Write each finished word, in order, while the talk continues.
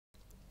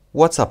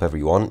What's up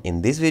everyone?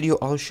 In this video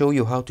I'll show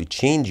you how to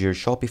change your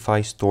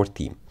Shopify store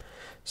theme.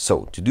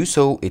 So to do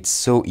so, it's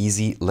so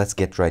easy. Let's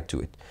get right to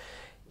it.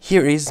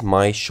 Here is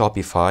my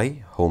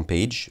Shopify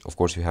homepage. Of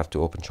course you have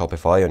to open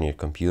Shopify on your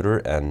computer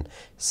and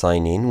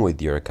sign in with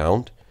your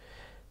account.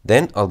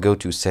 Then I'll go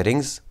to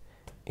settings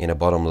in the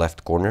bottom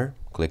left corner,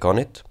 click on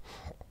it.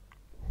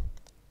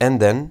 And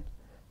then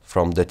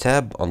from the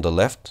tab on the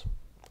left,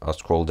 I'll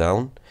scroll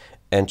down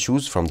and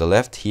choose from the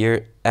left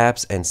here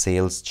apps and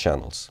sales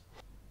channels.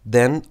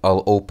 Then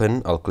I'll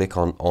click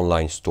on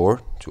online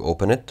store to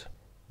open it.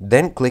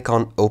 Then click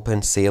on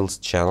open sales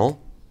channel.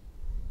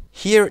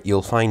 Here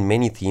you'll find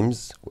many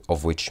themes,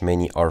 of which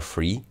many are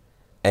free.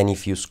 And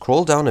if you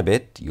scroll down a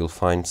bit, you'll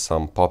find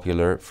some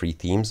popular free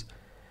themes.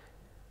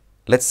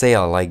 Let's say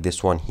I like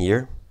this one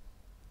here.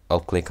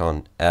 I'll click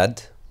on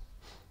add.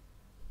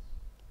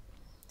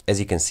 As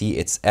you can see,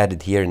 it's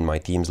added here in my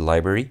themes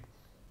library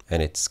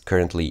and it's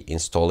currently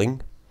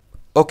installing.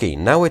 Okay,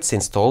 now it's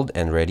installed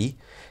and ready.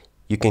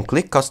 You can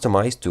click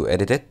customize to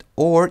edit it,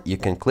 or you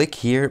can click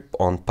here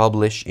on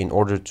publish in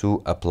order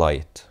to apply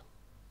it.